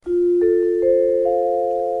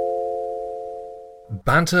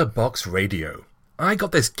Banter Box Radio. I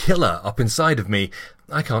got this killer up inside of me.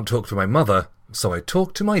 I can't talk to my mother, so I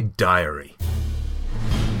talk to my diary.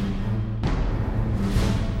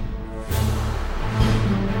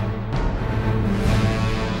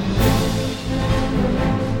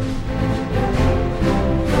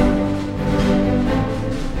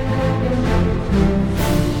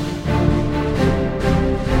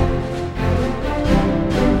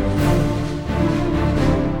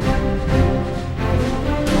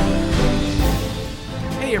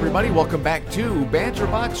 Welcome back to Banter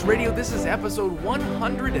Box Radio. This is episode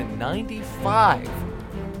 195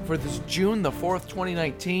 for this June the 4th,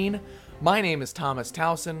 2019. My name is Thomas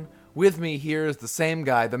Towson. With me here is the same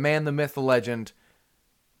guy, the man, the myth, the legend,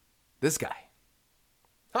 this guy.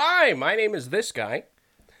 Hi, my name is this guy.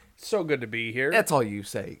 So good to be here. That's all you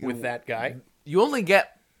say. With that guy. You only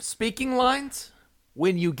get speaking lines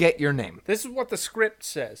when you get your name. This is what the script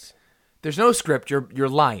says. There's no script. You're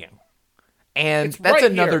lying. And It's that's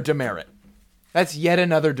right another here. demerit. That's yet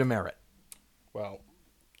another demerit. Well,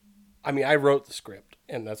 I mean, I wrote the script,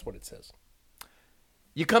 and that's what it says.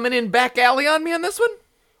 You coming in back alley on me on this one?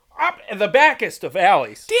 Up the backest of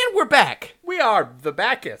alleys. Dan, we're back. We are the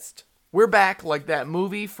backest. We're back like that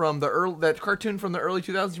movie from that cartoon from the early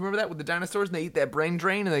 2000s. You remember that with the dinosaurs and they eat that brain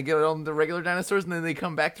drain and they get on the regular dinosaurs and then they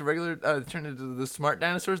come back to turn into the smart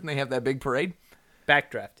dinosaurs and they have that big parade?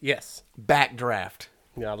 Backdraft, yes. Backdraft.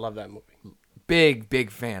 Yeah, I love that movie.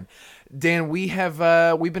 Big fan. Dan, we've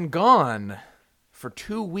been gone for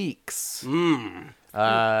 2 weeks. And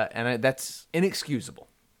that's inexcusable.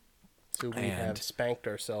 So we have spanked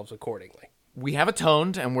ourselves accordingly. We have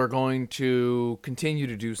atoned, and we're going to continue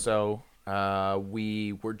to do so.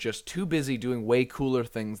 We were just too busy doing way cooler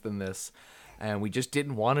things than this, and we just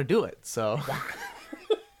didn't want to do it. So,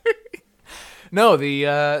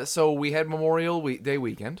 no. So we had Memorial Day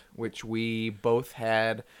weekend, which we both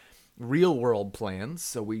had real world plans.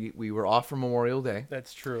 So we were off for Memorial Day.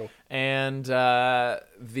 That's true. And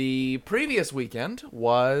the previous weekend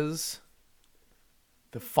was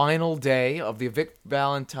the final day of the Vic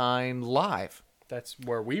Valentine Live. That's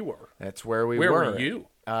where we were. That's where we Where were. were you?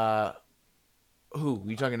 Who?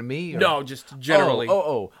 You talking to me? Or? No, just generally.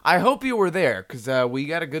 Oh. I hope you were there, because we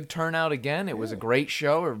got a good turnout again. It was a great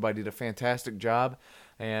show. Everybody did a fantastic job.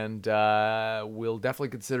 And we'll definitely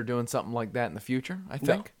consider doing something like that in the future, I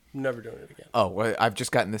think. No, never doing it again. Oh, well, I've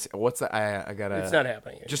just gotten this. What's that? I got It's not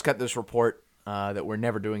happening again. Just got this report that we're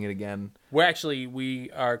never doing it again. We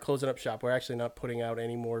are closing up shop. We're actually not putting out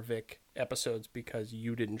any more Vic episodes because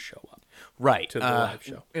you didn't show up. Right. To the live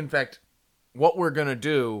show. In fact, what we're going to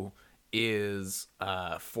do is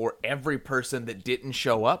for every person that didn't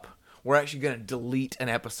show up, we're actually going to delete an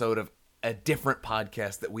episode of a different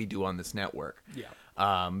podcast that we do on this network. Yeah.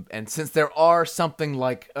 And since there are something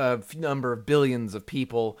like a number of billions of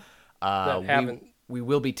people, we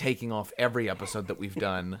will be taking off every episode that we've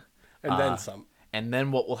done. And then some. And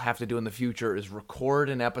then what we'll have to do in the future is record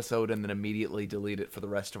an episode and then immediately delete it for the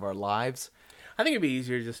rest of our lives. I think it'd be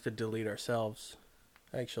easier just to delete ourselves,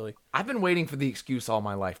 actually. I've been waiting for the excuse all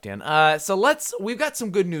my life, Dan. So we've got some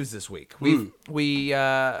good news this week. We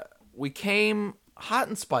came hot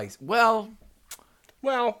and spicy. Well,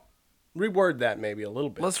 reword that maybe a little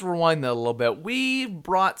bit. let's rewind that a little bit. We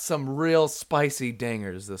brought some real spicy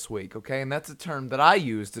dingers this week, okay? And that's a term that I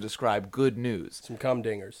use to describe good news. Some cum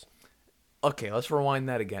dingers. Okay, let's rewind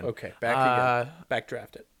that again. Okay, back again.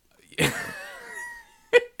 Backdraft it.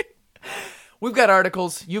 We've got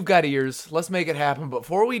articles. You've got ears. Let's make it happen. But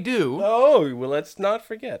before we do... Oh, well, let's not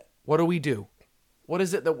forget. What do we do? What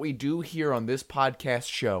is it that we do here on this podcast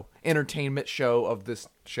show? Entertainment show of this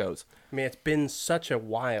shows. I mean, it's been such a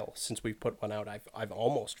while since we've put one out. I've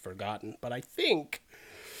almost forgotten, but I think...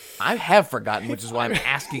 I have forgotten, which is why I'm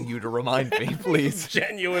asking you to remind me, please.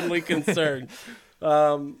 Genuinely concerned.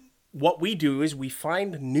 What we do is we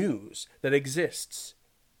find news that exists.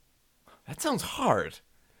 That sounds hard.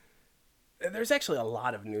 There's actually a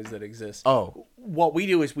lot of news that exists. Oh. What we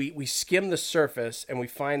do is we skim the surface and we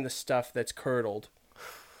find the stuff that's curdled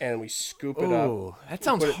and we scoop it up. Ooh, that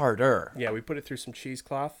sounds harder. Yeah, we put it through some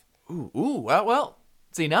cheesecloth. Ooh, well,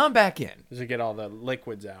 see, now I'm back in. Just to get all the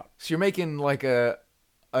liquids out. So you're making like a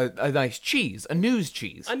nice cheese, a news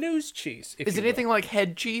cheese. A news cheese. Is it anything like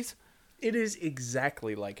head cheese? It is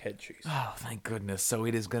exactly like head cheese. Oh, thank goodness. So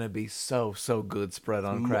it is going to be so good spread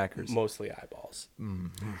on crackers. Mostly eyeballs.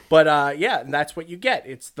 Mm-hmm. But yeah, and that's what you get.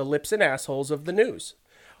 It's the lips and assholes of the news.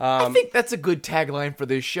 I think that's a good tagline for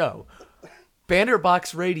this show.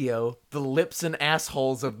 Banterbox Radio, the lips and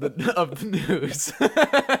assholes of the news.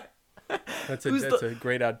 That's a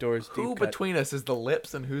great outdoors deep Who cut. between us is the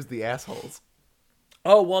lips and who's the assholes?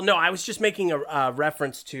 Oh, well, no, I was just making a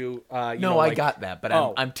reference to. No, I got that, but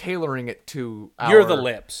Oh. I'm tailoring it to You're the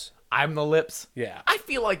lips. I'm the lips? Yeah. I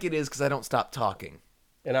feel like it is because I don't stop talking.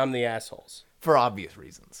 And I'm the assholes. For obvious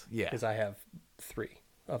reasons. Yeah. Because I have 3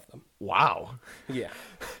 of them. Wow. Yeah.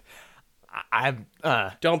 I'm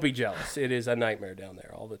Don't be jealous. It is a nightmare down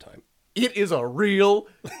there all the time. It is a real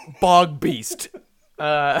bog beast.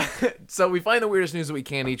 So we find the weirdest news that we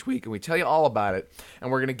can each week, and we tell you all about it.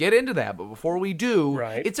 And we're going to get into that. But before we do,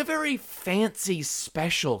 Right. It's a very fancy,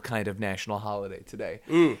 special kind of national holiday today.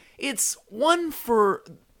 It's one for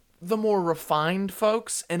the more refined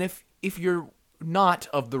folks. And if you're not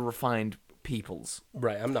of the refined peoples,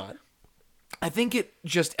 Right, I'm not. I think it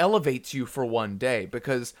just elevates you for one day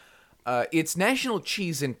because it's National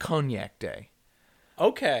Cheese and Cognac Day.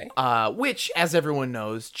 Okay. Which, as everyone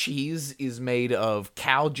knows, cheese is made of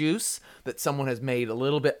cow juice that someone has made a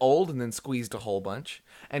little bit old and then squeezed a whole bunch.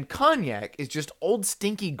 And cognac is just old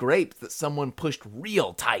stinky grapes that someone pushed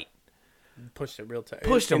real tight. Pushed it real tight.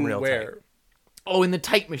 Pushed 'em In real where? tight. Oh, in the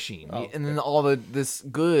tight machine. And then all this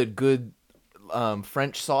good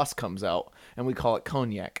French sauce comes out, and we call it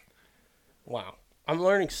cognac. Wow. I'm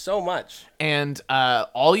learning so much. And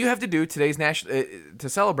all you have to do to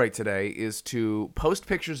celebrate today is to post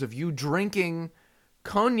pictures of you drinking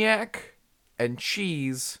cognac and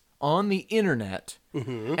cheese on the internet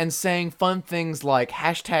and saying fun things like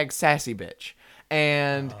hashtag sassy bitch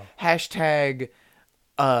and hashtag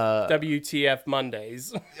WTF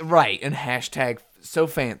Mondays. right and hashtag so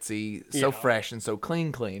fancy, so Yeah. fresh, and so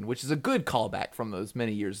clean, which is a good callback from those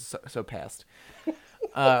many years so past.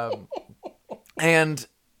 And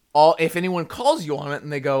if anyone calls you on it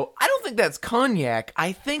and they go, I don't think that's cognac,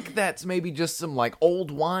 I think that's maybe just some like old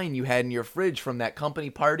wine you had in your fridge from that company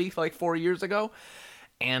party like 4 years ago.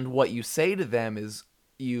 And what you say to them is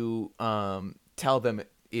you tell them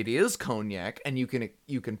it is cognac, and you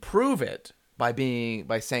can prove it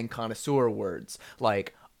by saying connoisseur words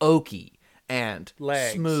like oaky and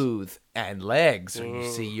Legs. smooth and legs. So you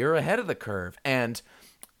see you're ahead of the curve, and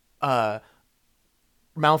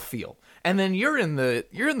mouthfeel. And then you're in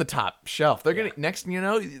the top shelf. They're gonna next thing you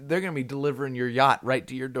know, they're gonna be delivering your yacht right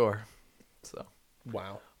to your door. So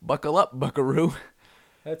Wow. buckle up, buckaroo.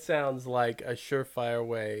 That sounds like a surefire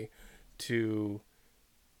way to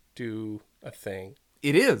do a thing.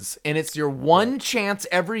 It is, and it's your one chance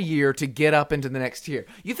every year to get up into the next tier.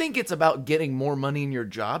 You think it's about getting more money in your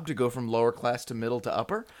job to go from lower class to middle to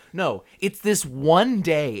upper? No, it's this one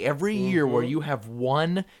day every year where you have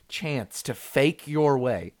one chance to fake your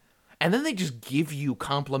way. And then they just give you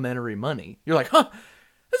complimentary money. You're like, huh,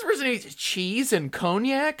 this person eats cheese and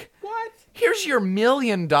cognac? What? Here's your $1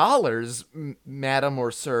 million, madam or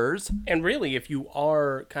sirs. And really, if you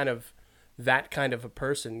are kind of that kind of a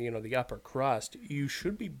person, you know, the upper crust, you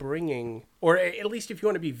should be bringing, or at least if you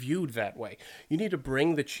want to be viewed that way, you need to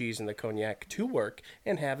bring the cheese and the cognac to work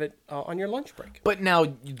and have it on your lunch break. But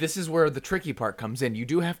now, this is where the tricky part comes in. You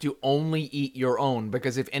do have to only eat your own,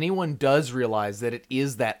 because if anyone does realize that it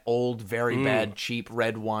is that old, very bad, cheap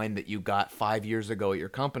red wine that you got 5 years ago at your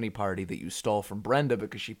company party that you stole from Brenda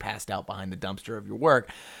because she passed out behind the dumpster of your work,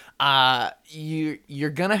 you're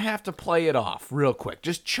gonna have to play it off real quick.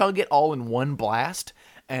 Just chug it all in one blast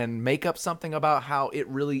and make up something about how it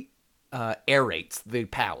really aerates the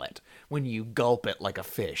palate when you gulp it like a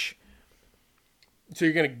fish. So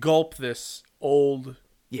you're going to gulp this old...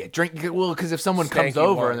 Yeah, drink. Well, because if someone comes Stanky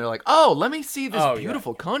over wine. and they're like, "Oh, let me see this Oh, yeah.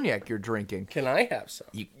 beautiful cognac you're drinking," Can I have some?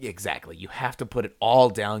 exactly, you have to put it all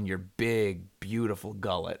down your big, beautiful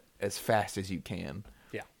gullet as fast as you can.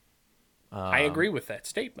 Yeah. I agree with that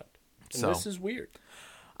statement. And so- this is weird.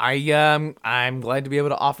 I'm glad to be able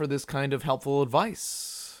to offer this kind of helpful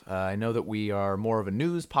advice. I know that we are more of a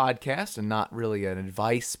news podcast and not really an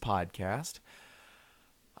advice podcast.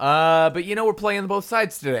 But you know, we're playing both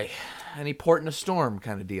sides today. Any port in a storm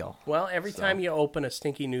kind of deal. Well, every time you open a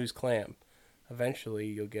Stinky News clam, eventually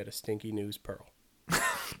you'll get a Stinky News pearl.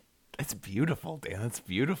 That's beautiful, Dan. That's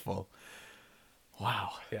beautiful.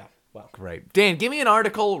 Wow. Yeah. Well, Great. Dan, give me an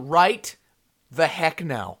article right the heck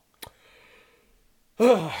now.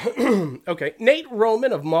 okay. Nate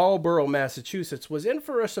Roman of Marlborough, Massachusetts, was in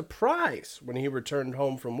for a surprise when he returned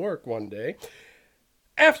home from work one day.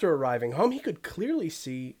 After arriving home, he could clearly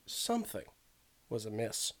see something was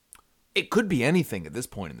amiss. It could be anything at this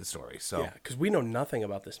point in the story. So, Yeah, because we know nothing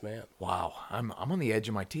about this man. wow, I'm on the edge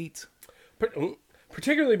of my teats.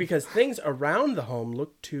 Particularly because things around the home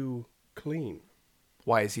look too clean.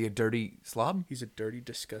 Why, is he a dirty slob? He's a dirty,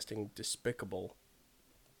 disgusting, despicable.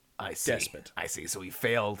 I see. Despot. I see. So he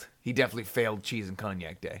failed. He definitely failed Cheese and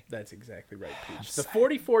Cognac Day. That's exactly right, Peach. The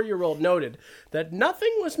 44-year-old noted that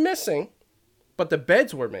nothing was missing, But the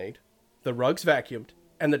beds were made, the rugs vacuumed,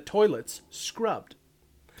 and the toilets scrubbed.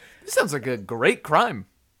 This sounds like a great crime.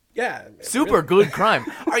 Yeah. Super good crime.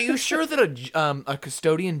 Are you sure that a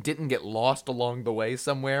custodian didn't get lost along the way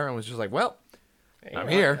somewhere and was just like, well, I'm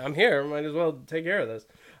here. I'm here. Might as well take care of this.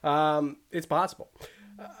 It's possible.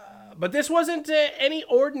 But this wasn't any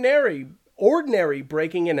ordinary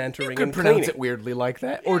breaking and entering You could and pronounce cleaning. it weirdly like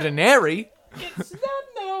that. Ordinary. It's not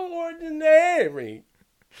no ordinary.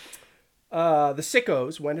 The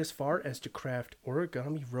sickos went as far as to craft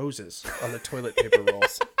origami roses on the toilet paper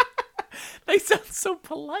rolls. They sound so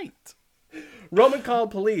polite. Roman called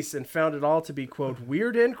police and found it all to be, quote,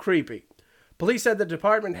 weird and creepy. Police said the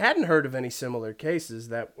department hadn't heard of any similar cases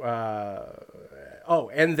that...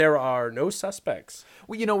 and there are no suspects.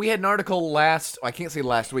 Well, we had an article I can't say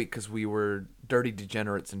last week because we were dirty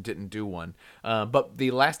degenerates and didn't do one. But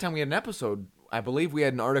the last time we had an episode, I believe we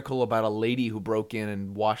had an article about a lady who broke in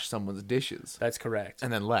and washed someone's dishes That's correct.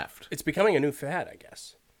 and then left. It's becoming a new fad, I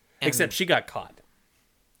guess. Except she got caught.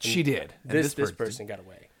 She did. And This person got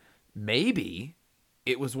away. Maybe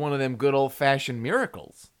it was one of them good old-fashioned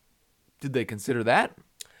miracles. Did they consider that?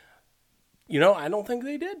 I don't think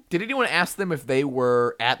they did. Did anyone ask them if they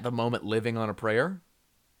were at the moment living on a prayer?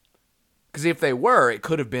 Because if they were, it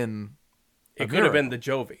could have been. It could have been the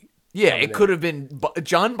Jovi. Yeah, it could have been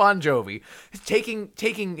John Bon Jovi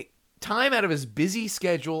taking time out of his busy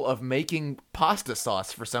schedule of making pasta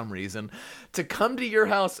sauce for some reason to come to your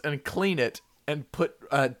house and clean it and put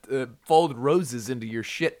fold roses into your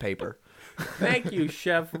shit paper. Thank you,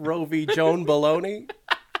 Chef Rovi Joan Baloney.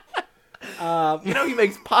 He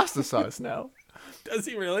makes pasta sauce now. Does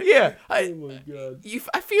he really? Yeah. Oh my god.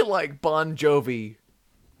 I feel like Bon Jovi.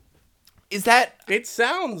 Is that? It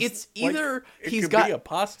sounds. It's like either it he's could got be a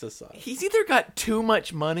pasta sauce. He's either got too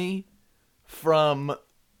much money from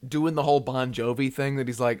doing the whole Bon Jovi thing that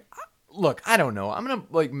he's like, look, I don't know. I'm going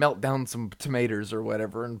to melt down some tomatoes or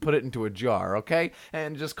whatever and put it into a jar, okay?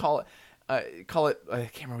 And just call it, I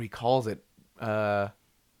can't remember what he calls it.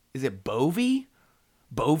 Is it Bovie?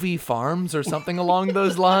 Bovie Farms or something along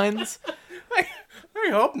those lines? I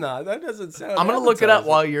hope not. That doesn't sound. I'm going to look it up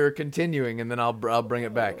while you're continuing and then I'll bring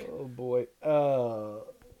it back. Oh boy.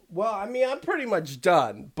 Well, I mean, I'm pretty much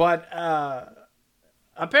done, but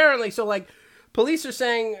apparently, so police are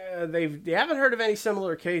saying they haven't heard of any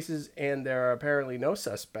similar cases, and there are apparently no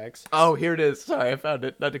suspects. Oh, here it is. Sorry, I found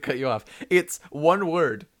it. Not to cut you off. It's one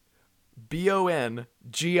word.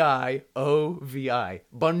 Bongiovii.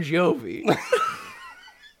 Bon Jovi.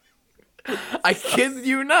 I kid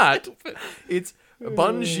you not. It's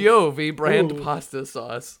Bon Jovi brand pasta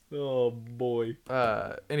sauce. Oh boy.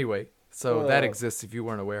 Anyway, so that exists if you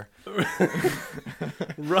weren't aware.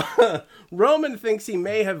 Roman thinks he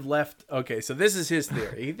may have left. Okay, so this is his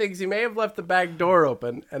theory. He thinks he may have left the back door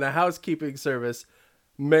open, and a housekeeping service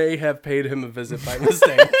may have paid him a visit by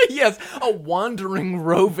mistake. Yes, a wandering,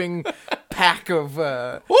 roving pack of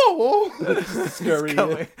scurry.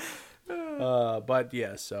 But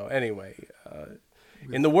yeah, so anyway,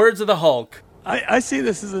 in the words of the Hulk, I see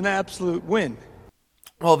this as an absolute win.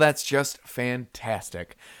 Well, that's just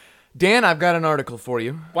fantastic. Dan, I've got an article for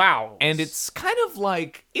you. wow. And it's kind of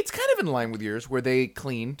in line with yours, where they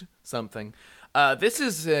cleaned something. This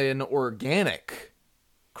is an organic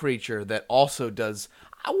creature that also does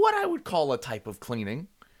what I would call a type of cleaning.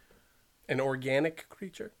 An organic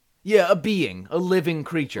creature? Yeah, a living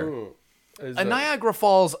creature. Is A that- Niagara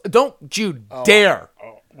Falls. Don't you dare.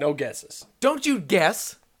 Oh, no guesses. Don't you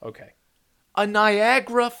guess. Okay. A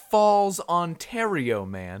Niagara Falls, Ontario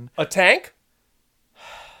man. A tank?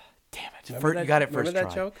 Damn it. Remember You got it that- first remember try.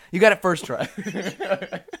 that joke? You got it first try.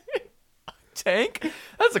 Tank?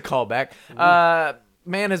 That's a callback.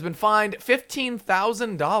 Man has been fined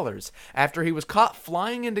 $15,000 after he was caught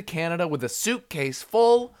flying into Canada with a suitcase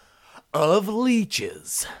full of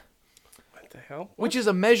leeches, What the hell? which is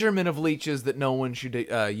a measurement of leeches that no one should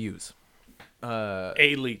use.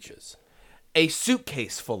 A leeches. A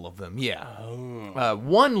suitcase full of them, yeah.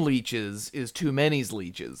 One leeches is too many's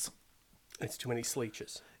leeches. It's too many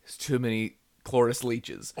sleeches. It's too many Cloris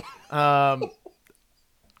leeches. I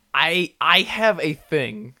have a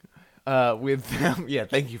thing with them. Yeah,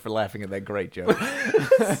 thank you for laughing at that great joke.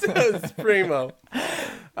 It's primo.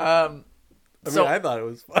 I thought it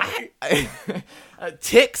was funny.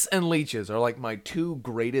 Ticks and leeches are like my two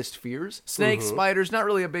greatest fears. Snakes, spiders, not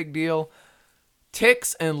really a big deal.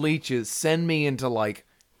 Ticks and leeches send me into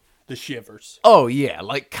The shivers. oh yeah,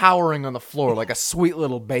 like cowering on the floor like a sweet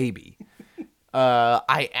little baby.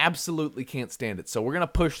 I absolutely can't stand it. So we're going to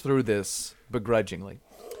push through this begrudgingly.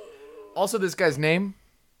 Also, this guy's name,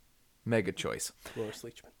 Mega Choice. Cloris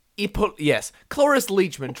Leachman. Yes, Cloris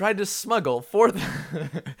Leachman tried to smuggle for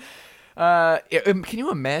the... can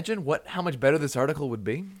you imagine how much better this article would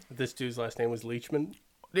be This dude's last name was Leachman.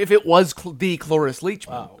 if it was the Cloris Leachman?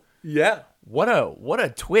 Wow. Yeah. What a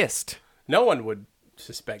twist! No one would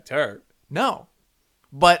suspect her. No,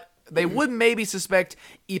 but they would maybe suspect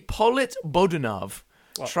Hippolyte Bodunov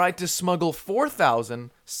tried to smuggle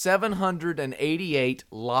 4,788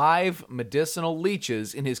 live medicinal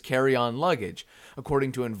leeches in his carry-on luggage,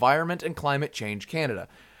 according to Environment and Climate Change Canada.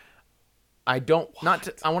 I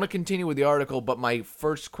want to continue with the article, but my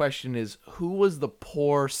first question is, who was the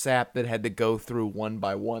poor sap that had to go through one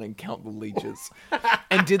by one and count the leeches?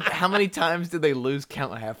 And how many times did they lose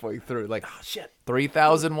count halfway through? Like, oh shit,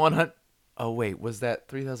 3,100. Oh wait, was that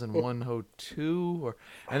 3,102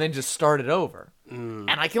 and then just started over? And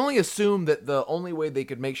I can only assume that the only way they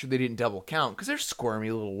could make sure they didn't double count, because they're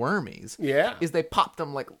squirmy little wormies, is they popped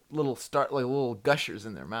them like little gushers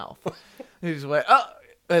in their mouth. They just went, oh,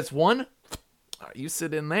 that's one. You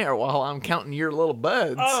sit in there while I'm counting your little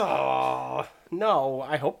buds. Oh, no,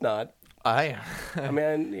 I hope not. I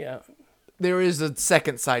mean, yeah. There is a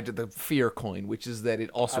second side to the fear coin, which is that it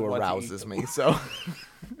also want to eat arouses them. me. So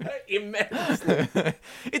Immensely.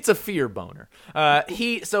 it's a fear boner.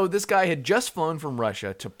 So this guy had just flown from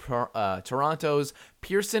Russia to Toronto's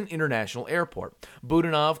Pearson International Airport.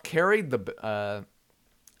 Budunov carried the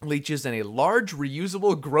leeches in a large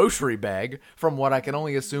reusable grocery bag from what I can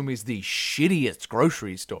only assume is the shittiest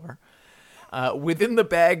grocery store. Within the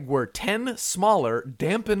bag were 10 smaller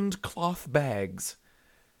dampened cloth bags.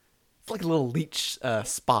 It's like a little leech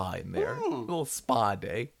spa in there. A little spa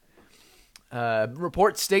day.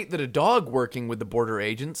 Reports state that a dog working with the border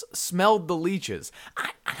agents smelled the leeches.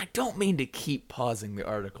 I don't mean to keep pausing the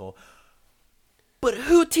article, but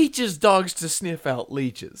who teaches dogs to sniff out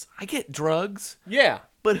leeches? I get drugs. Yeah.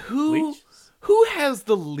 But who has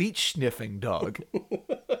the leech sniffing dog?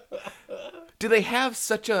 Do they have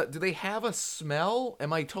a smell?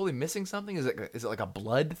 Am I totally missing something? Is it like a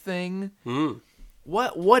blood thing?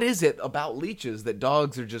 What is it about leeches that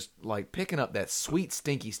dogs are just like picking up that sweet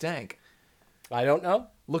stinky stank, I don't know.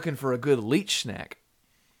 looking for a good leech snack?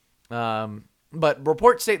 But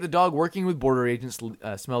reports state the dog working with border agents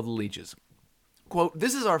smelled the leeches. Quote,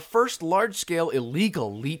 "This is our first large-scale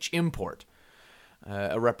illegal leech import,"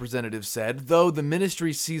 a representative said, though the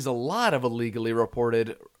ministry sees a lot of illegally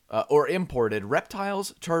reported or imported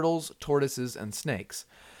reptiles, turtles, tortoises, and snakes.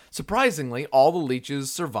 Surprisingly, all the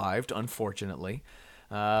leeches survived, unfortunately.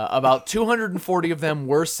 About 240 of them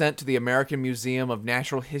were sent to the American Museum of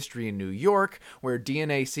Natural History in New York, where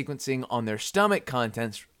DNA sequencing on their stomach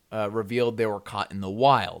contents revealed they were caught in the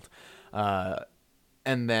wild.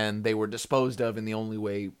 And then they were disposed of in the only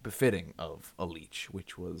way befitting of a leech,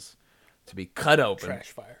 which was to be cut open.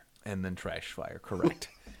 Trash fire. And then trash fire, correct.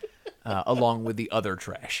 Along with the other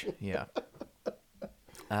trash, yeah.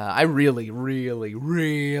 I really, really,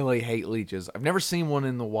 really hate leeches. I've never seen one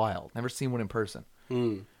in the wild. Never seen one in person.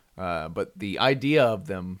 But the idea of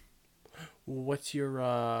them What's your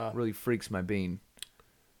really freaks my bean.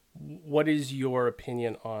 what is your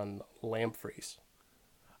opinion on lampreys?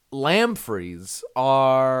 Lampreys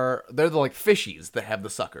they're like fishies that have the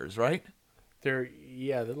suckers, right? They're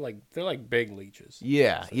like big leeches.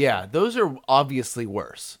 Yeah. Those are obviously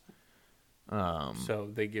worse. So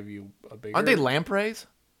they give you a bigger. Aren't they lampreys?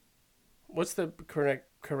 What's the correct?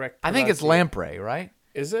 I think it's lamprey, right?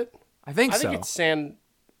 Is it? I think I so. think it's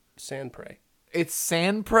sandprey. It's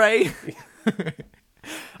sandprey.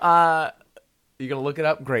 You gonna look it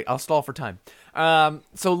up? Great. I'll stall for time.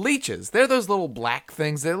 So leeches, they're those little black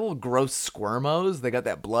things. They're little gross squirmos. They got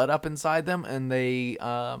that blood up inside them, and they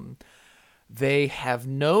have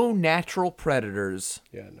no natural predators.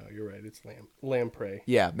 Yeah, no, you're right. It's lamprey.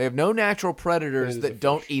 Yeah, they have no natural predators It is that a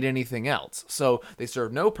don't fish. eat anything else. So they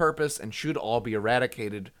serve no purpose and should all be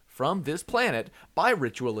eradicated from this planet by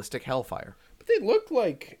ritualistic hellfire. But they look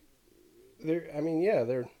like they're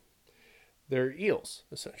eels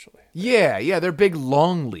essentially. Yeah, they're big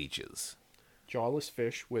long leeches. Jawless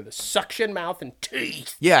fish with a suction mouth and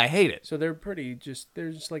teeth. Yeah, I hate it. So they're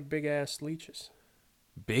they're just like big ass leeches.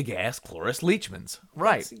 Big ass Cloris Leachmans.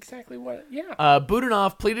 Right. That's exactly what. Yeah.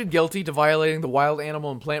 Budunov pleaded guilty to violating the Wild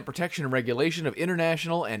Animal and Plant Protection and Regulation of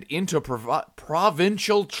International and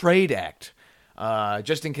Interprovincial Trade Act.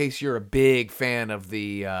 Just in case you're a big fan of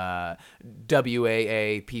the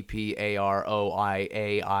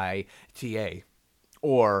WAAPPAROIAITA,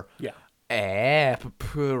 or Yeah.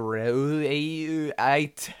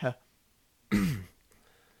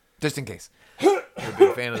 just in case you're a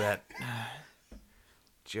big fan of that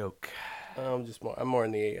joke. I'm more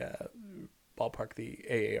in the ballpark. The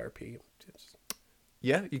AARP.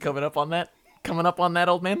 Yeah, you coming up on that? Coming up on that,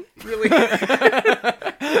 old man? Really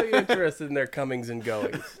interested in their comings and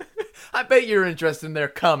goings. I bet you're interested in their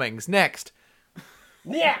comings. Next.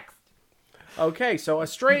 Next. Okay, so a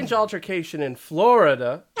strange altercation in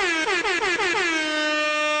Florida.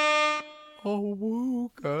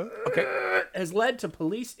 Okay, has led to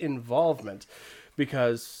police involvement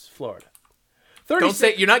because Florida. Don't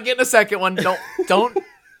say you're not getting a second one. Don't.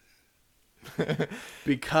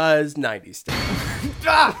 Because 90s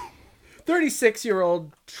stuff.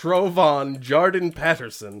 36-year-old Trovon Jardin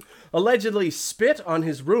Patterson allegedly spit on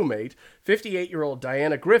his roommate, 58-year-old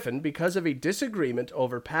Diana Griffin, because of a disagreement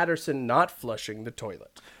over Patterson not flushing the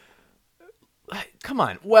toilet. Come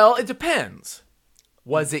on. Well, it depends.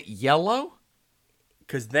 Was it yellow?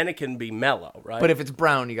 Because then it can be mellow, right? But if it's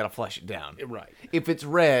brown, you got to flush it down. Right. If it's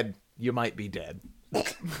red, you might be dead.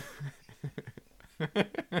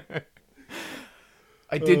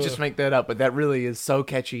 I did just make that up, but that really is so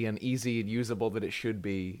catchy and easy and usable that it should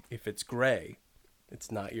be. If it's gray,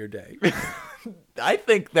 it's not your day. I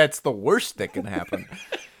think that's the worst that can happen.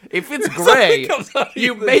 If it's gray,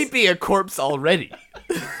 you may be a corpse already.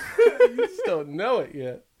 You just don't know it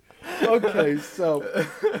yet. Okay, so,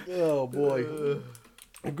 oh boy.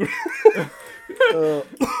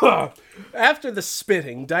 After the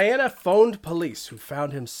spitting, Diana phoned police, who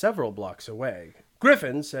found him several blocks away.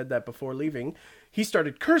 Griffin said that before leaving, he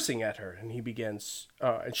started cursing at her, and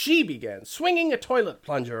she began swinging a toilet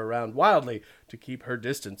plunger around wildly to keep her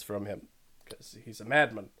distance from him, because he's a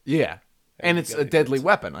madman. Yeah. And it's a deadly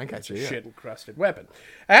weapon. I got you. Yeah. Shit-encrusted weapon.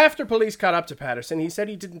 After police caught up to Patterson, he said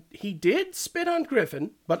he did spit on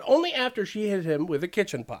Griffin, but only after she hit him with a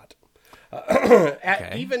kitchen pot.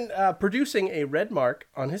 Even producing a red mark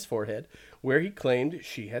on his forehead where he claimed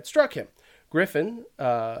she had struck him. Griffin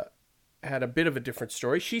had a bit of a different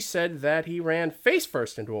story. She said that he ran face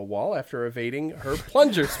first into a wall after evading her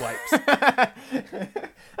plunger swipes.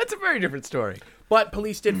 That's a very different story. But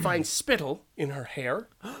police did find spittle in her hair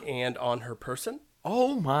and on her person.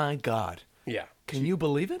 Oh my God. Yeah. Can you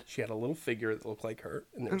believe it? She had a little figure that looked like her,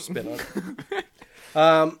 and there was spit on it.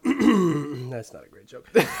 That's not a great joke.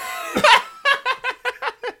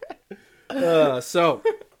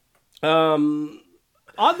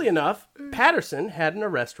 Oddly enough, Patterson had an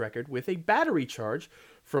arrest record with a battery charge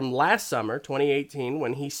from last summer, 2018,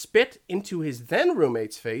 when he spit into his then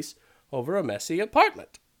roommate's face over a messy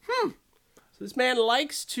apartment. So this man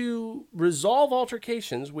likes to resolve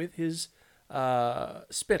altercations with his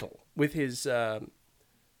spittle, with his Yeah,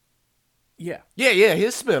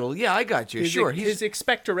 his spittle. Yeah, I got you. His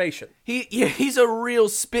expectoration. He's a real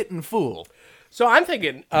spitting fool. So I'm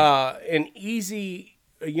thinking an easy,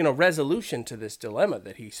 resolution to this dilemma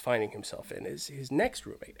that he's finding himself in is his next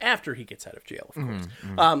roommate after he gets out of jail, of course.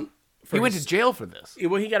 He went to jail for this.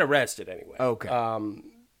 Well, he got arrested anyway. Okay.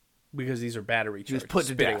 Because these are battery charges. He was put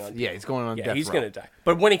to spitting death. on Yeah, he's going on death row. he's going to die.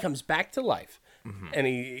 But when he comes back to life, and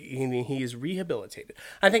he is rehabilitated,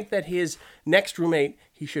 I think that his next roommate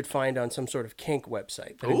he should find on some sort of kink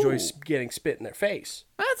website that enjoys getting spit in their face.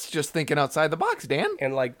 That's just thinking outside the box, Dan.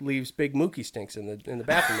 And leaves big mookie stinks in the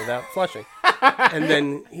bathroom without flushing. And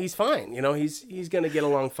then he's fine. He's going to get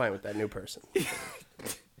along fine with that new person.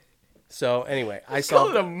 So anyway, I saw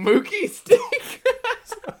Call it a mookie stink.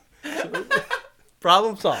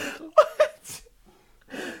 problem solved.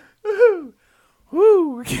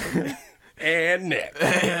 Woo. And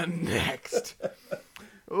next.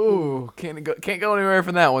 Ooh, can't go anywhere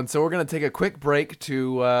from that one. So we're gonna take a quick break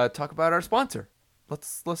to talk about our sponsor.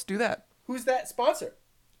 Let's do that. Who's that sponsor?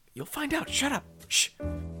 You'll find out. Shut up. Shh.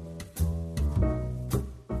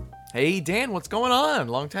 Hey Dan, what's going on?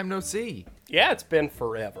 Long time no see. Yeah, it's been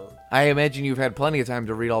forever. I imagine you've had plenty of time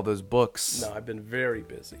to read all those books. No, I've been very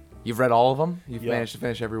busy. You've read all of them? You've Yeah. managed to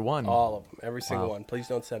finish every one? All of them, every single one. Please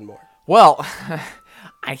don't send more. Well,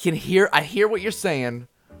 I hear what you're saying,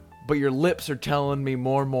 but your lips are telling me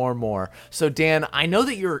more. So Dan, I know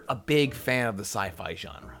that you're a big fan of the sci-fi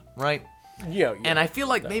genre, right? Yeah. And I feel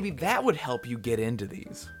like maybe that would help you get into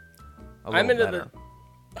these. I'm into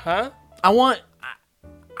Huh? I want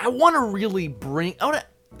to really I want to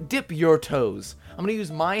dip your toes. I'm going to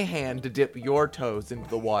use my hand to dip your toes into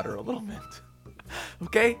the water a little bit.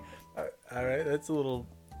 Okay? All right, that's a little...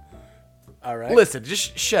 All right. Listen,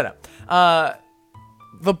 just shut up.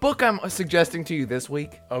 The book I'm suggesting to you this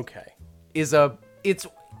week Okay. is it's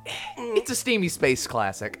a steamy space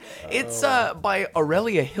classic. It's by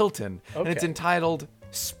Aurelia Hilton, and it's Okay. entitled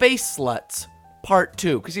Space Sluts Part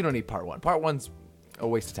 2, because you don't need Part 1. Part 1's a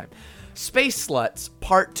waste of time. Space Sluts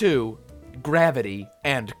Part 2, Gravity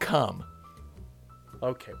and Cum.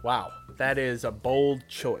 Okay, wow. That is a bold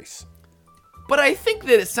choice. But I think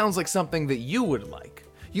that it sounds like something that you would like.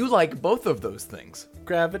 You like both of those things.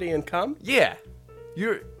 Gravity and cum? Yeah.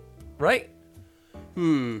 You're... right?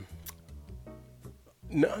 No?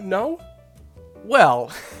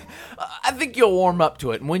 Well, I think you'll warm up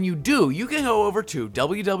to it. And when you do, you can go over to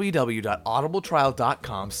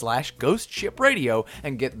www.audibletrial.com/ghostshipradio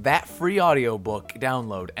and get that free audiobook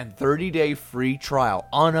download and 30-day free trial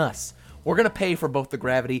on us. We're going to pay for both the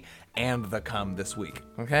gravity and the cum this week,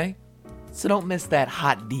 okay? So don't miss that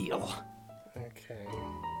hot deal. Okay.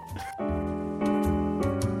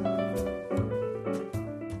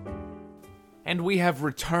 And we have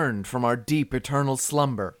returned from our deep eternal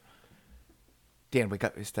slumber. Dan, wake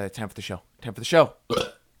up. It's time for the show. Time for the show.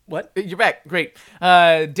 What? You're back. Great.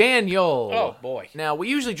 Daniel. Oh, boy. Now, we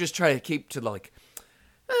usually just try to keep to, like,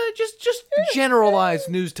 just generalized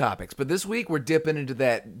news topics. But this week, we're dipping into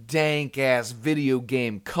that dank-ass video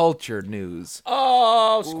game culture news.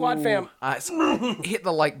 Oh, Squad Fam. Hit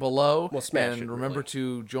the like below. We'll smash and it, remember really.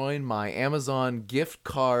 to join my Amazon gift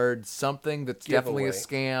card, something that's definitely a Giveaway.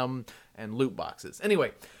 scam, and loot boxes.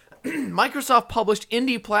 Anyway, Microsoft published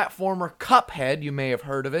indie platformer Cuphead. You may have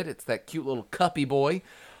heard of it. It's that cute little cuppy boy.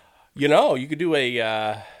 You know, you could do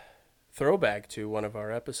a throwback to one of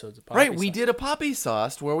our episodes of Poppy Right, we Sauce. did a Poppy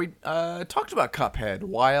Sauce where we talked about Cuphead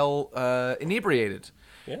while inebriated.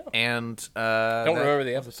 Yeah. And Don't remember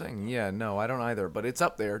the episode. thing. Yeah, no, I don't either, but it's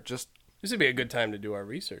up there. Just This would be a good time to do our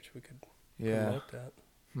research. We could Yeah. promote that.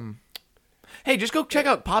 hey, just go check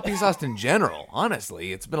out Poppy Sauce in general.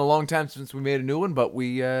 Honestly, it's been a long time since we made a new one, but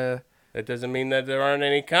we That doesn't mean that there aren't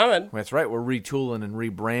any coming. that's right, we're retooling and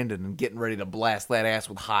rebranding and getting ready to blast that ass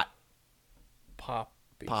with hot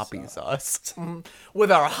Poppy sauce.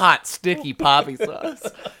 With our hot, sticky Poppy sauce.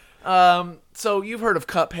 So you've heard of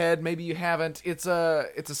Cuphead, maybe you haven't. It's a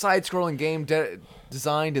side-scrolling game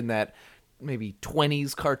designed in that maybe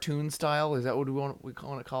 20s cartoon style. Is that what we want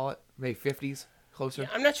to call it? Maybe 50s, closer.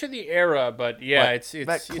 I'm not sure the era, but yeah, But it's that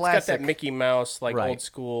got classic- that Mickey Mouse, like Right. old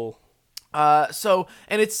school.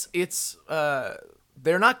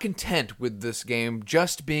 They're not content with this game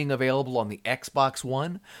just being available on the Xbox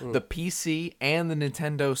One, the PC, and the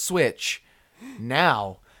Nintendo Switch.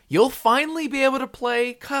 Now, you'll finally be able to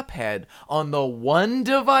play Cuphead on the one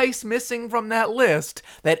device missing from that list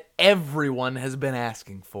that everyone has been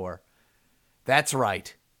asking for. That's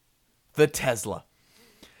right. The Tesla.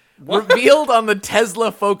 Revealed on the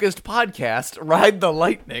Tesla-focused podcast, Ride the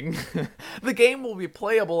Lightning, the game will be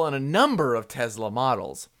playable on a number of Tesla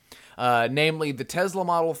models. Namely, the Tesla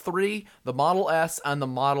Model 3, the Model S, and the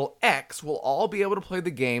Model X will all be able to play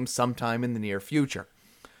the game sometime in the near future.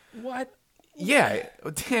 What? Yeah,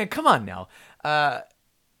 Dan, come on now. Are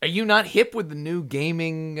you not hip with the new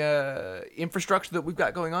gaming infrastructure that we've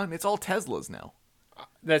got going on? It's all Teslas now.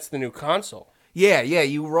 That's the new console. Yeah,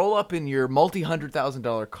 you roll up in your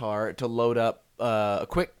 $multi-$100,000 car to load up a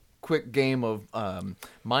quick game of Minecraft,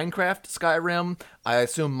 Skyrim, I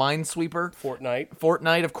assume Minesweeper.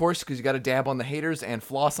 Fortnite, of course, because you got to dab on the haters and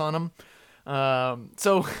floss on them. Quote,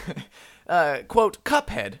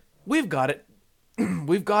 Cuphead, we've got it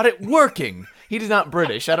working. He's not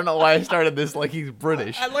British. I don't know why I started this like he's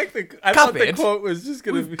British. I thought the Cuphead. quote was just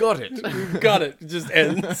gonna We've be, got it. we've got it. It just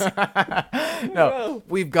ends. No,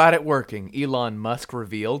 we've got it working, Elon Musk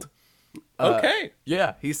revealed. Okay.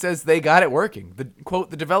 Yeah, he says they got it working. The quote,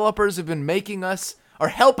 the developers have been making us, or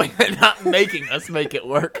helping, not making us make it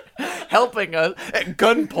work, helping us at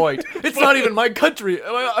gunpoint. It's not even my country.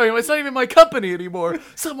 I mean, it's not even my company anymore.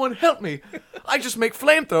 Someone help me. I just make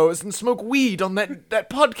flamethrowers and smoke weed on that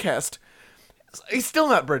podcast. He's still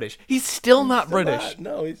not British. He's still not British.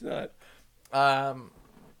 No, he's not.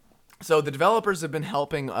 So the developers have been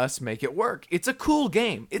helping us make it work. It's a cool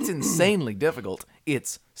game. It's insanely difficult.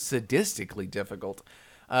 It's sadistically difficult.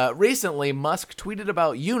 Recently, Musk tweeted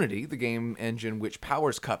about Unity, the game engine which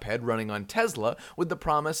powers Cuphead, running on Tesla, with the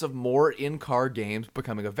promise of more in-car games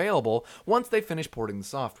becoming available once they finish porting the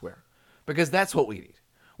software. Because that's what we need.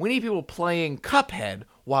 We need people playing Cuphead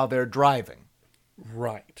while they're driving.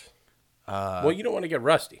 Right. Well, you don't want to get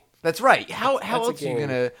rusty. That's right. How That's a else are you game.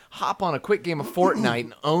 gonna hop on a quick game of Fortnite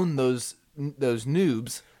and own those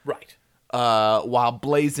noobs Right. while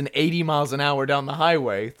blazing 80 miles an hour down the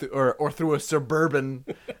highway or through a suburban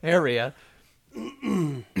area?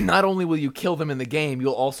 Not only will you kill them in the game,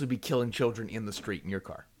 you'll also be killing children in the street in your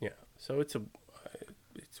car. Yeah. So it's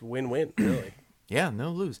win-win, really. Yeah,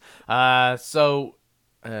 no lose.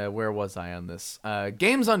 Where was I on this?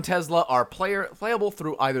 Games on Tesla are playable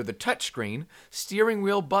through either the touchscreen, steering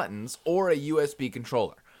wheel buttons, or a USB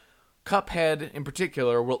controller. Cuphead, in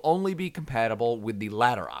particular, will only be compatible with the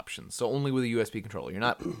latter option, so only with a USB controller. You're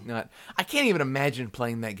not. I can't even imagine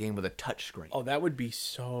playing that game with a touchscreen. Oh, that would be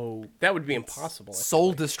impossible.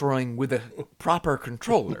 Soul destroying with a proper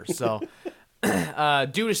controller. So,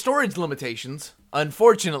 due to storage limitations,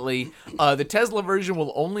 unfortunately, the Tesla version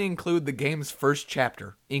will only include the game's first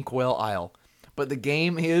chapter, Inkwell Isle. But the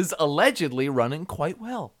game is allegedly running quite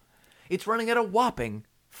well. It's running at a whopping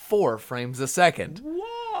 4 frames a second.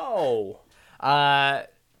 Whoa!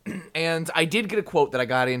 And I did get a quote that I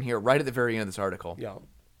got in here right at the very end of this article. Yeah.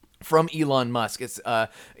 From Elon Musk. It's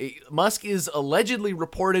Musk is allegedly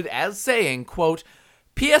reported as saying, quote,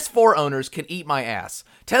 PS4 owners can eat my ass.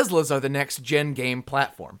 Teslas are the next gen game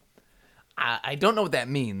platform. I don't know what that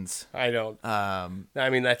means. I don't. I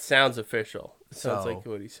mean, that sounds official. It sounds So, like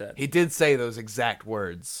what he said. He did say those exact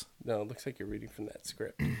words. No, it looks like you're reading from that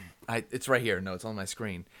script. It's right here. No, it's on my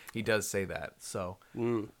screen. He does say that. So,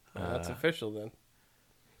 Well, that's official then.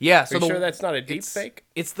 yeah. So Are you sure that's not a deep it's- fake?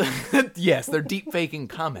 It's the yes, they're deep faking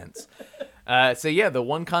comments. So yeah, the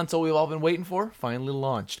one console we've all been waiting for finally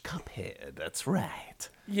launched. Cuphead. That's right.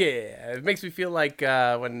 Yeah, it makes me feel like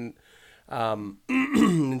when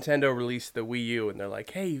Nintendo released the Wii U and they're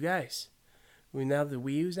like, "Hey, you guys, now the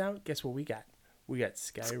Wii U's out. Guess what we got? We got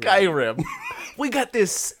Skyrim. Skyrim. We got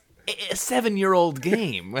this 7-year-old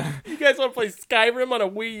game. You guys want to play Skyrim on a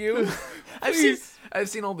Wii U? I've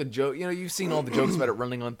seen all the joke. You know, you've seen all the jokes about it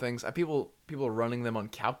running on things. People are running them on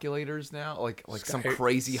calculators now, like some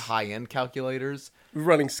crazy high end calculators.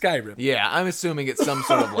 Running Skyrim. Yeah, I'm assuming it's some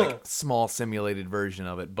sort of like small simulated version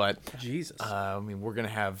of it. But Jesus. I mean, we're gonna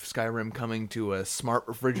have Skyrim coming to a smart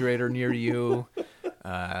refrigerator near you.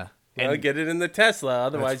 Well, get it in the Tesla,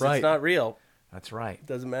 otherwise right. it's not real. That's right.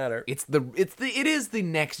 Doesn't matter. It is the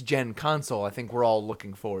next gen console. I think we're all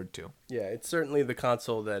looking forward to. Yeah, it's certainly the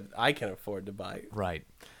console that I can afford to buy. Right.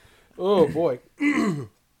 Oh boy.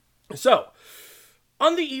 So,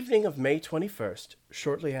 on the evening of May 21st,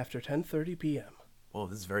 shortly after 10:30 p.m., Well,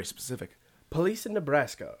 this is very specific. police in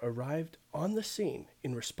Nebraska arrived on the scene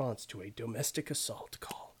in response to a domestic assault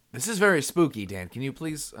call. This is very spooky, Dan. Can you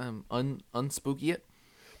please unspooky it?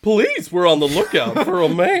 Police were on the lookout for a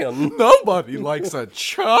man. Nobody likes a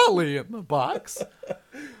Charlie in the box.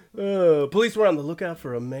 Police were on the lookout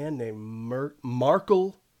for a man named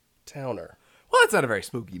Markle Towner. Well, that's not a very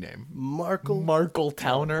spooky name. Markle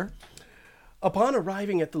Towner. Upon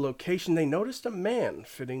arriving at the location, they noticed a man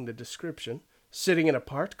fitting the description sitting in a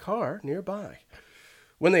parked car nearby.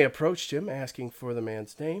 When they approached him asking for the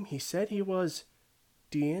man's name, he said he was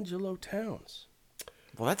D'Angelo Towns,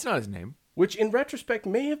 Well, that's not his name. which in retrospect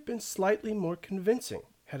may have been slightly more convincing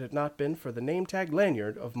had it not been for the name tag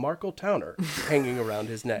lanyard of Markle Towner hanging around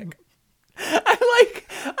his neck. I like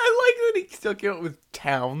that he still came up with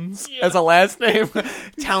Towns as a last name.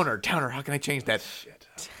 Towner. How can I change that? Shit.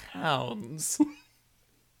 Towns.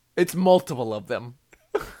 It's multiple of them.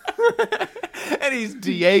 And he's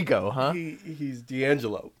Diego, huh? He's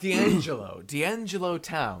D'Angelo. D'Angelo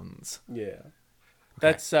Towns. Yeah.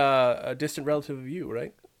 That's a distant relative of you,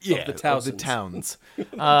 right? Yeah, the of the Towns.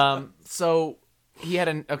 So he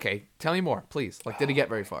had okay, tell me more, please. Like, did he get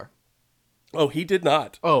very far? Oh, he did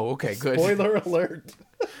not. Oh, okay, good. Spoiler alert.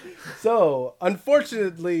 So,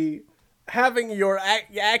 unfortunately, having your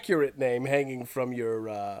accurate name hanging from your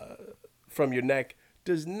neck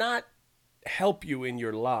does not help you in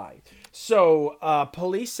your lie. So,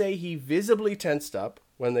 police say he visibly tensed up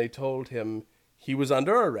when they told him he was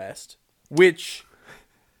under arrest, which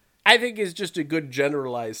I think is just a good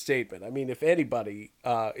generalized statement. I mean, if anybody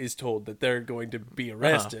is told that they're going to be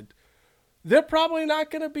arrested, they're probably not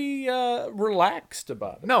going to be relaxed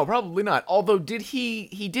about it. No, probably not. Although,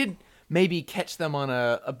 he did maybe catch them on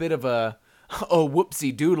a bit of a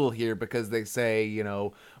whoopsie doodle here, because they say, you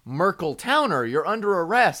know, Merkel Towner, you're under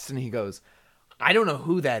arrest. And he goes, I don't know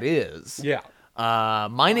who that is. Yeah.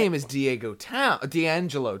 My name is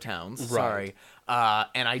D'Angelo Towns. Sorry.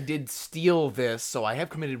 And I did steal this, so I have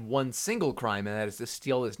committed one single crime, and that is to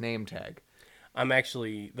steal this name tag. I'm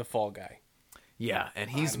actually the fall guy. Yeah, and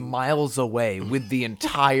he's miles away with the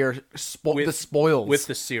entire the spoils. With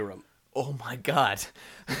the serum. Oh my god.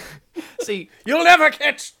 See, You'll never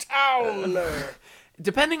catch Towner!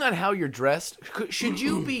 depending on how you're dressed, should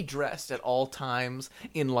you be dressed at all times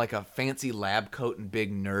in like a fancy lab coat and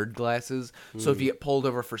big nerd glasses? So if you get pulled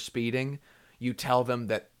over for speeding, you tell them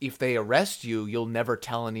that if they arrest you, you'll never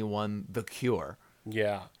tell anyone the cure.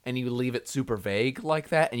 Yeah. And you leave it super vague like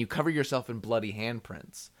that, and you cover yourself in bloody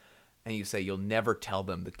handprints. And you say you'll never tell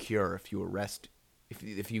them the cure if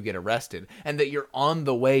you get arrested, and that you're on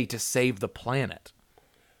the way to save the planet.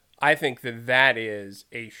 I think that is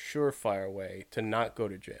a surefire way to not go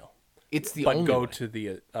to jail. It's the but only go way. to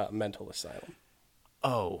the mental asylum.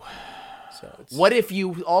 Oh. So it's, What if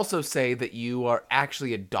you also say that you are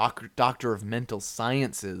actually a doctor of mental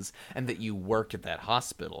sciences and that you work at that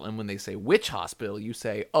hospital? And when they say which hospital, you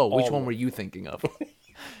say, "Oh, which All one of were you thinking of?"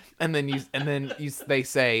 and then they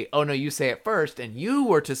say, "Oh no, you say it first," and you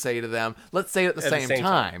were to say to them, "Let's say it at the same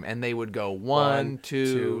time," and they would go 1,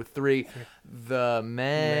 2, 3, the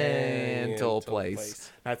mental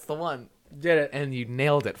place. That's the one. did it. And you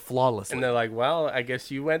nailed it flawlessly. And they're like, well, I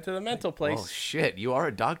guess you went to the mental place. Oh shit, you are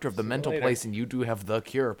a doctor of the mental later. place and you do have the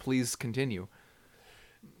cure. Please continue.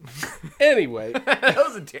 Anyway, That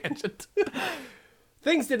was a tangent.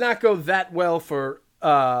 things did not go that well for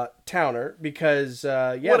Towner because,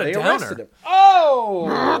 What a they downer. arrested him.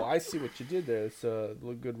 Oh, I see what you did there. It's a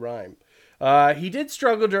good rhyme. He did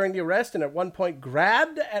struggle during the arrest and at one point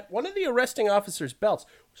grabbed at one of the arresting officer's belts,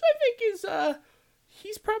 which I think is,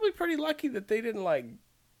 he's probably pretty lucky that they didn't, like,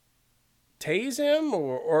 tase him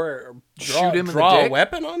or Shoot him in the draw a dick?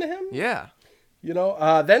 weapon on him. Yeah. You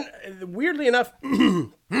know, then weirdly enough,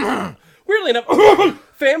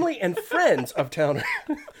 family and friends of Towner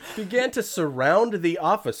began to surround the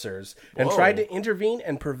officers and Whoa. tried to intervene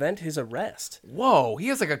and prevent his arrest. Whoa, he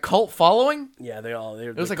has like a cult following? Yeah, they're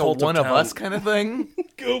It was like a one of us kind of thing.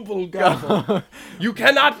 Gobble, gobble. You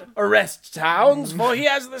cannot arrest Towns, for he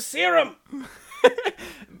has the serum.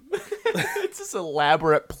 It's this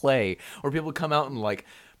elaborate play where people come out in like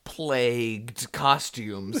plagued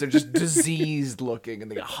costumes. They're just diseased looking and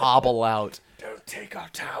they hobble out. Don't take our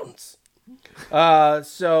Towns.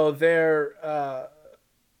 So their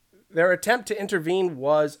attempt to intervene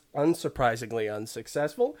was unsurprisingly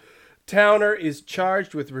unsuccessful. Towner is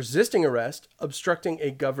charged with resisting arrest, obstructing a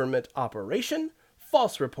government operation,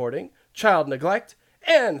 false reporting, child neglect,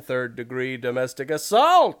 and third-degree domestic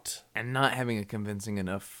assault. And not having a convincing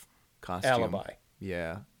enough costume. Alibi.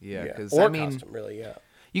 Yeah. Because Or I mean, costume, really, yeah.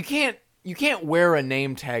 you can't wear a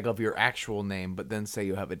name tag of your actual name, but then say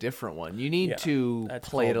you have a different one. You need Yeah, to that's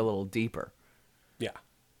play it a called- little deeper, Yeah.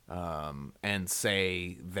 and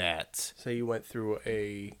say that Say you went through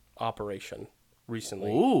a operation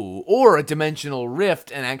recently. ooh, or a dimensional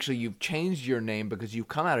rift, and actually you've changed your name because you've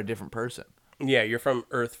come out a different person. Yeah, you're from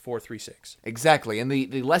Earth 436. Exactly, and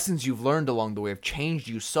the lessons you've learned along the way have changed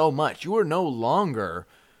you so much. You are no longer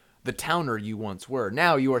the Towner you once were.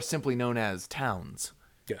 Now you are simply known as Towns.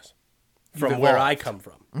 Yes. From where I evolved. come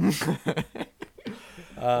from.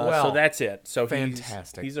 Well, So that's it. So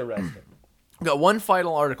fantastic. He's arrested. I've got one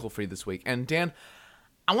final article for you this week, and Dan,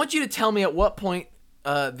 I want you to tell me at what point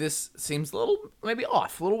this seems a little maybe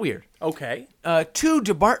off, a little weird. Okay. Two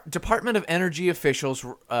Department of Energy officials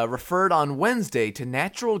referred on Wednesday to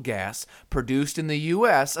natural gas produced in the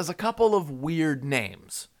U.S. as a couple of weird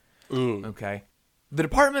names. Okay. The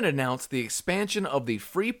department announced the expansion of the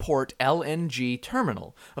Freeport LNG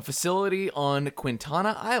terminal, a facility on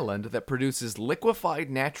Quintana Island that produces liquefied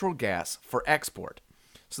natural gas for export.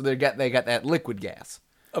 So they got that liquid gas.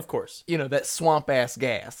 Of course. You know, that swamp-ass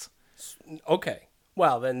gas. Okay.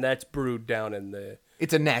 Well, then that's brewed down in the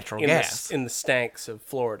It's a natural in gas. the stanks of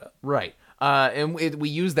Florida. Right. And we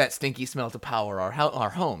use that stinky smell to power our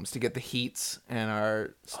homes, to get the heats and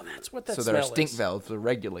our... Oh, that's what that so that our smell stink is. valves are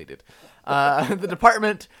regulated. The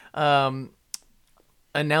department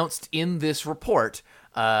announced in this report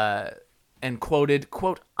and quoted,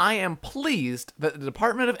 quote, "I am pleased that the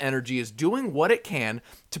Department of Energy is doing what it can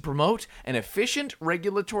to promote an efficient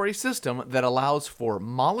regulatory system that allows for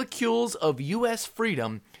molecules of U.S.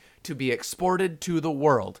 freedom to be exported to the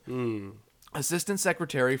world." Assistant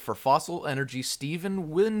Secretary for Fossil Energy Stephen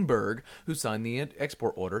Winberg, who signed the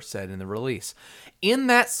export order, said in the release. In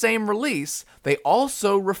that same release, they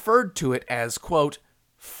also referred to it as, quote,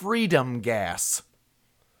 freedom gas.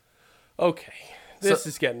 Okay. This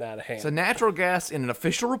is getting out of hand. So natural gas in an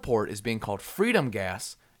official report is being called freedom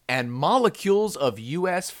gas and molecules of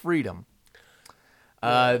U.S. freedom.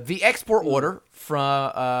 The export order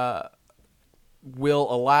from...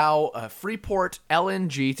 will allow Freeport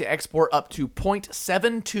LNG to export up to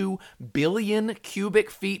 0.72 billion cubic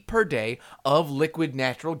feet per day of liquid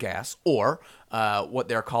natural gas, or what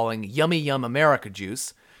they're calling Yummy Yum America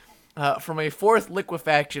juice, from a fourth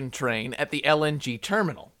liquefaction train at the LNG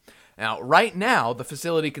terminal. Now, right now, the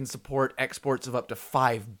facility can support exports of up to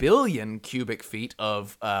 5 billion cubic feet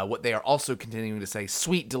of what they are also continuing to say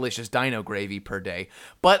sweet, delicious dino gravy per day.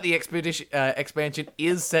 But the expansion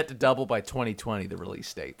is set to double by 2020, the release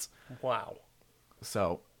states. Wow.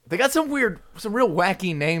 So they got some real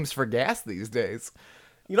wacky names for gas these days.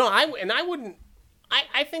 You know, I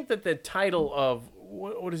think that the title of,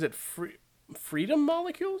 what is it, freedom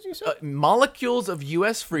molecules, you said? Molecules of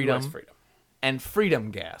U.S. freedom, US freedom. and freedom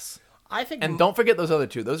gas. I think, And don't forget those other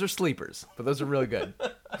two. Those are sleepers, but those are really good.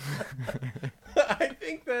 I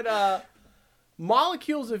think that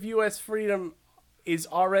molecules of U.S. freedom is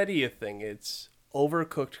already a thing. It's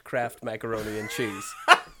overcooked Kraft macaroni and cheese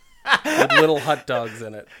with little hot dogs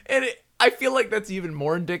in it. And I feel like that's even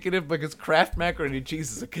more indicative because Kraft macaroni and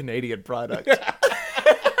cheese is a Canadian product.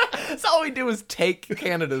 So all we do is take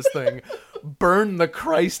Canada's thing, burn the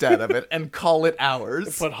Christ out of it, and call it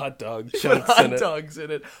ours. Put hot dog Put chunks in hot it. dogs in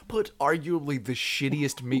it. Put arguably the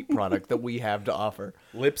shittiest meat product that we have to offer.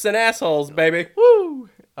 Lips and assholes, baby. Woo!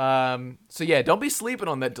 So yeah, don't be sleeping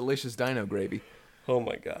on that delicious dino gravy. Oh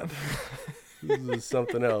my god. This is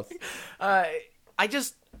something else. I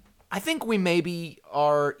think we maybe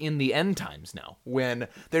are in the end times now, when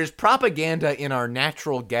there's propaganda in our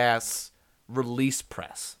natural gas release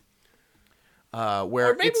press.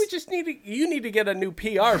 Where Or maybe we just you need to get a new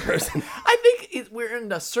PR person. I think we're in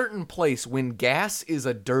a certain place when gas is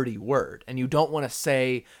a dirty word, and you don't want to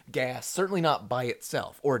say gas, certainly not by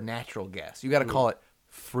itself, or natural gas. You got to call it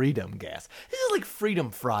freedom gas. This is like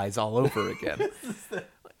freedom fries all over again.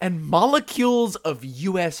 And molecules of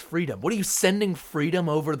U.S. freedom. What are you sending freedom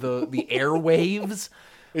over the airwaves?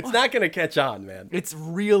 It's not going to catch on, man. It's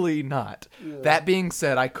really not. Yeah. That being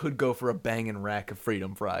said, I could go for a banging rack of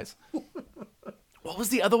freedom fries. What was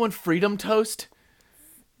the other one? Freedom toast?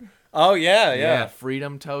 Oh, yeah.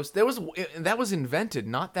 Freedom toast. That was invented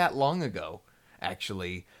not that long ago,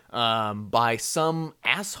 actually, by some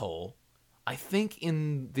asshole, I think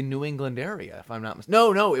in the New England area, if I'm not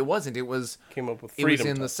mistaken. No, it wasn't. Came up with It freedom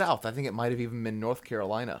was in the toast. South. I think it might have even been North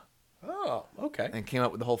Carolina. Oh, okay. And came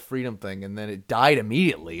up with the whole freedom thing, and then it died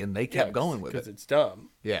immediately, and they kept going with it. Because it's dumb.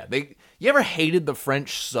 Yeah, you ever hated the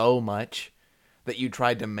French so much that you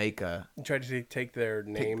tried to make You tried to take their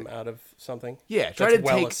name out of something? Yeah, That's try to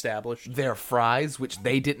well take established. their fries, which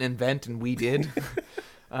they didn't invent and we did.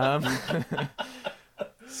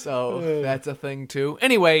 So that's a thing too.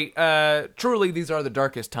 Anyway, truly, these are the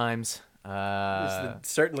darkest times. This is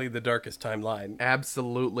certainly the darkest timeline.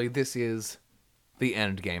 Absolutely, this is the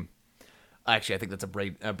end game. Actually, I think that's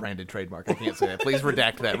a branded trademark. I can't say that. Please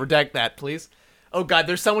redact that. Redact that, please. Oh God,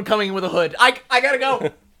 there's someone coming in with a hood. I gotta go.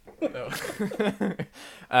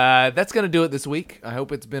 That's gonna do it this week. I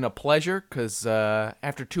hope it's been a pleasure, because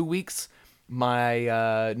after 2 weeks,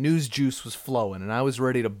 my news juice was flowing, and I was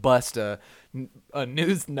ready to bust a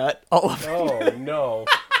news nut all up. Oh, no.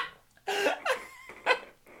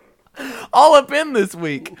 All up in this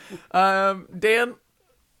week. Dan,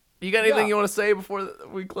 you got anything you want to say before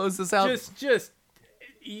we close this out? Head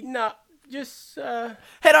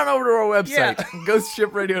on over to our website, Yeah.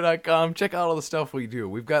 ghostshipradio.com. Check out all the stuff we do.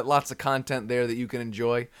 We've got lots of content there that you can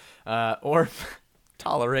enjoy or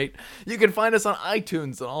tolerate. You can find us on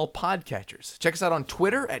iTunes and all podcatchers. Check us out on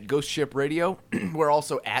Twitter at Ghost Ship Radio. We're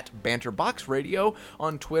also at Banterbox Radio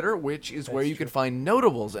on Twitter, which is where you can find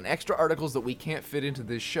notables and extra articles that we can't fit into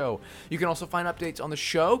this show. You can also find updates on the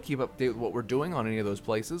show, keep up to date with what we're doing on any of those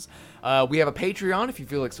places. We have a Patreon if you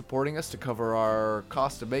feel like supporting us to cover our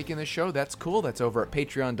cost of making this show. That's cool. That's over at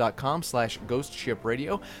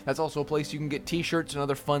patreon.com/ghostshipradio. That's also a place you can get t-shirts and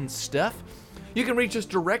other fun stuff. You can reach us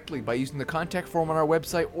directly by using the contact form on our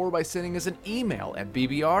website or by sending us an email at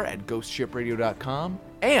bbr@ghostshipradio.com.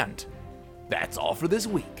 And that's all for this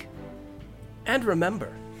week. And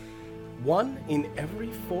remember, 1 in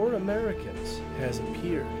every 4 Americans has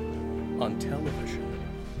appeared on television.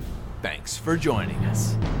 Thanks for joining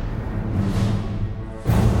us.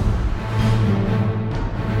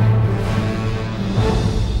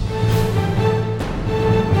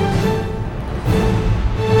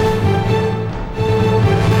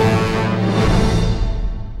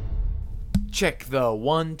 Check the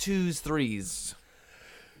 1, 2s, 3s.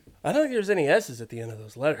 I don't think there's any S's at the end of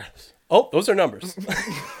those letters. Oh, those are numbers.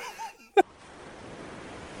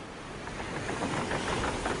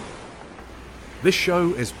 This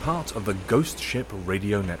show is part of the Ghost Ship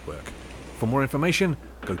Radio Network. For more information,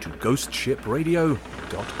 go to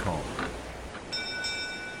ghostshipradio.com.